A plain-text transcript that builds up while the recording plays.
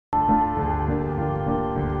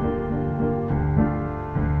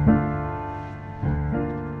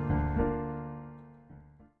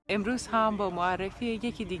امروز هم با معرفی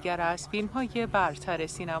یکی دیگر از فیلم‌های برتر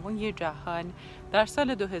سینمای جهان در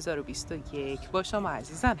سال 2021 با شما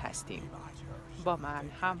عزیزان هستیم. با من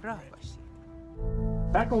همراه باشید.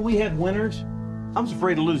 Back when we had winners, I was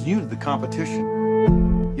afraid to lose you to the competition.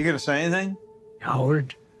 You gonna say anything? Howard,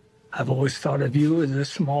 I've always thought of you as a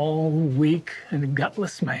small, weak, and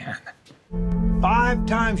gutless man. 5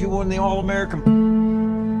 times you won the All-American.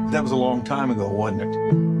 That was a long time ago, wasn't it?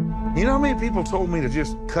 You know how many people told me to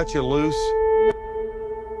just cut you loose?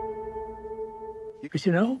 But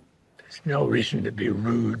you know, there's no reason to be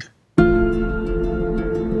rude.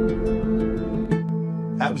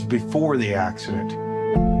 That was before the accident.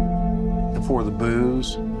 Before the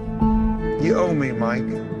booze. You owe me,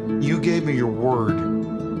 Mike. You gave me your word.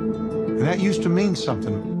 And that used to mean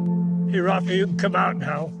something. Hey, Rafa, you can come out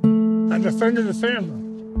now. I'm a friend of the family.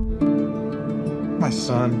 My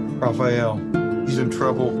son, Rafael, he's in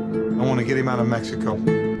trouble. I want to get him out of Mexico.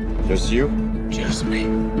 Just you? Just me.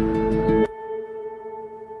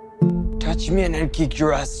 Touch me and I'll kick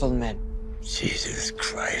your ass, old man. Jesus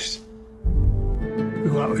Christ.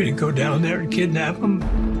 You want me to go down there and kidnap him?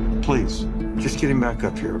 Please, just get him back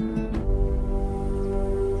up here.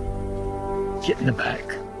 Get in the back.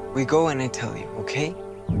 We go and I tell you, okay?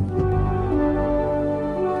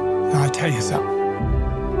 I'll tell you something.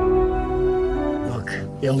 Look,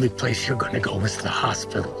 the only place you're gonna go is the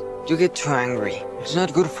hospital. You get too angry. It's not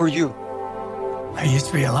good for you. I used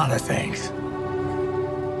to be a lot of things,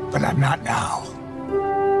 but I'm not now.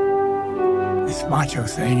 This macho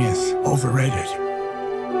thing is overrated.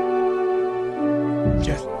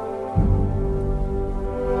 Just...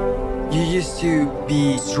 You used to be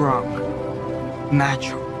strong.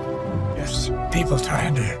 Macho. Just people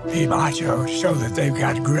trying to be macho, show that they've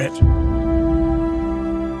got grit.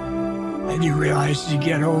 And you realize as you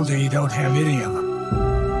get older, you don't have any of them.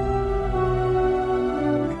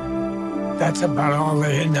 That's about all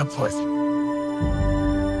they end up with.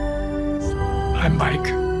 I'm Mike.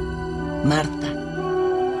 Marta.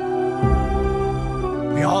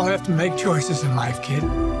 We all have to make choices in life, kid.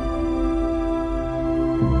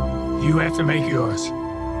 You have to make yours.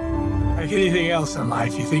 Like anything else in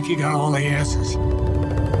life, you think you got all the answers.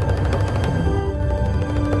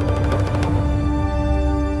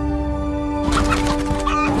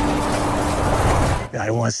 Guy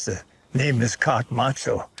wants to name his cock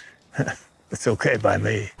Macho. It's okay by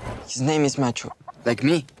me. His name is Macho. Like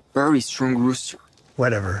me. Very strong rooster.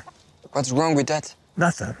 Whatever. What's wrong with that?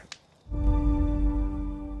 Nothing.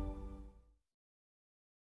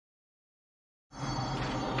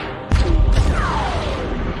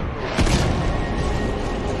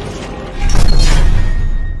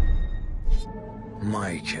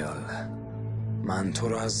 مایکل، من تو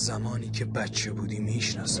رو از زمانی که بچه بودی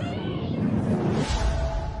میشناسم.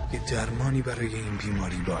 یه درمانی برای این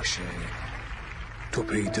بیماری باشه تو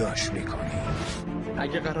پیداش میکنی.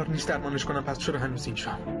 اگه قرار نیست درمانش کنم پس چرا هنوز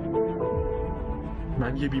اینجا؟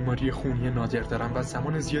 من یه بیماری خونی نادر دارم و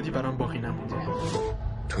زمان زیادی برام باقی نمونده.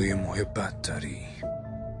 تو یه محبت داری،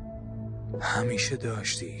 همیشه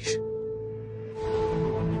داشتیش.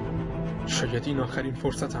 شاید این آخرین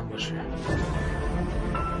فرصتم باشه.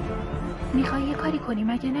 میخوای یه کاری کنی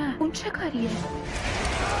مگه نه؟ اون چه کاریه؟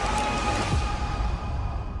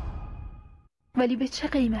 ولی به چه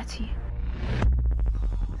قیمتی؟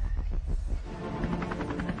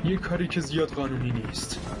 یه کاری که زیاد قانونی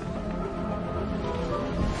نیست.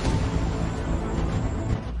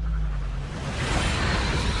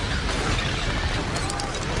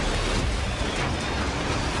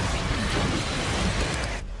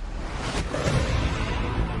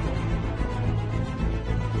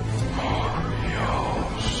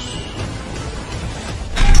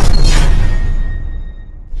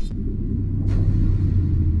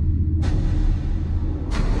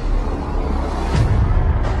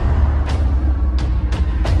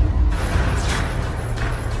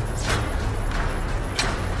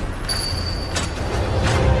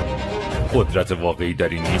 قدرت واقعی در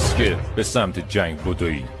این نیست که به سمت جنگ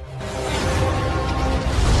بدویی.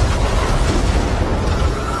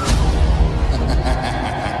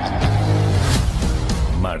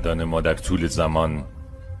 مردان ما در طول زمان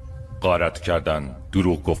غارت کردن،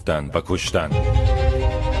 دروغ گفتن و کشتن.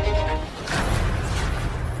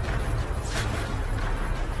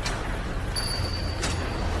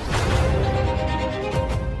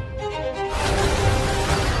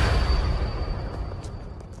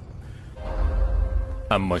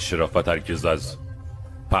 اما شرافت هرگز از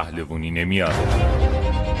پهلوانی نمیاد،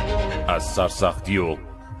 از سرسختی و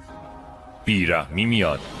بیرحمی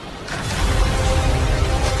میاد.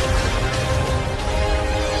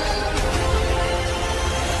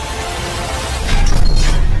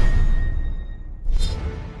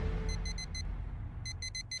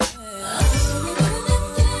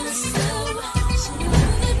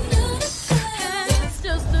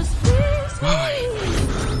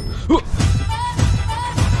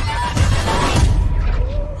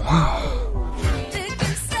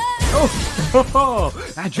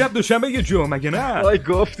 عجب دوشنبه یه جو مگه نه؟ وای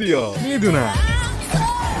گفتی یا میدونم.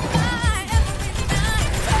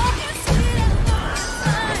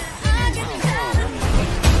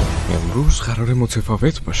 امروز قرار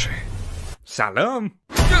متفاوت باشه. سلام.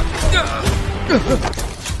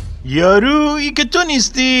 یارو ای که تو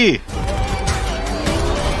نیستی.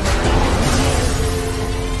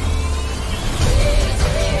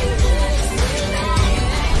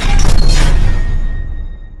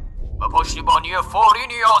 و پشتیبانی فوری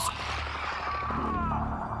نیاز.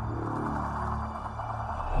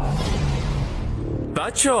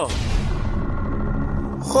 بچه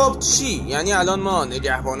خب چی؟ یعنی الان ما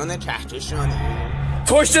نگهبانان کهکشانه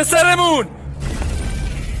پشت سرمون.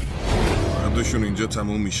 بعدشون اینجا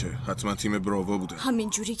تموم میشه. حتما تیم براوا بوده.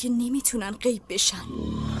 همینجوری که نمیتونن غیب بشن.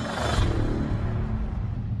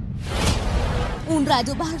 اون رد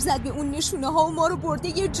و بر زد به اون نشونه ها و ما رو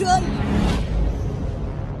برده یه جایی.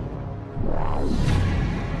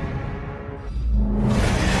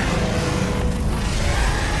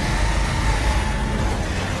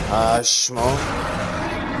 پشما.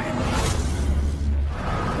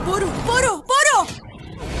 برو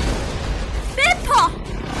بپا.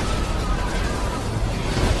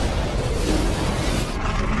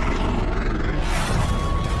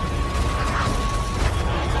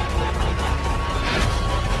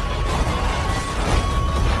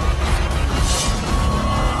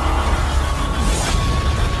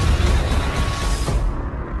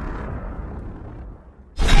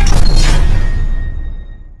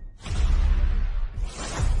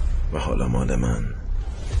 و حالا مال من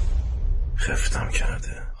خفتم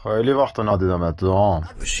کرده. خیلی وقت ندیدم دوام.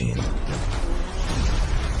 بشین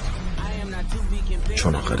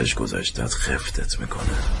چون آخرش گذشتت خفتت میکنه.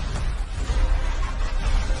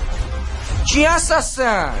 چی هست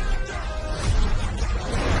هستن؟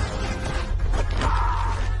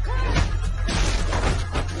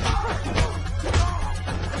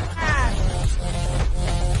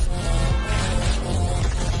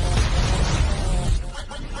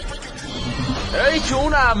 ای که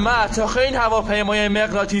اون عمه تا این هواپیمای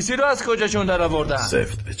مغناطیسی رو از کجاشون در آوردن؟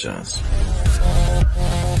 زفت بچسب.